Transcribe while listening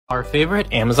Our favorite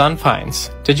Amazon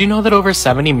finds. Did you know that over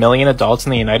 70 million adults in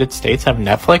the United States have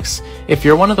Netflix? If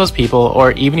you're one of those people,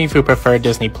 or even if you prefer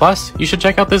Disney Plus, you should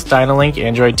check out this Dynalink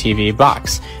Android TV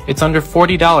box. It's under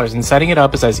 $40 and setting it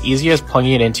up is as easy as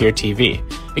plugging it into your TV.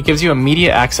 It gives you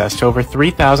immediate access to over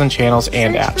 3,000 channels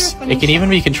and apps. It can even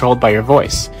be controlled by your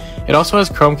voice. It also has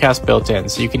Chromecast built in,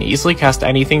 so you can easily cast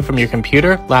anything from your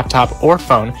computer, laptop, or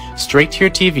phone straight to your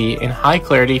TV in high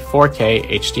clarity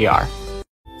 4K HDR.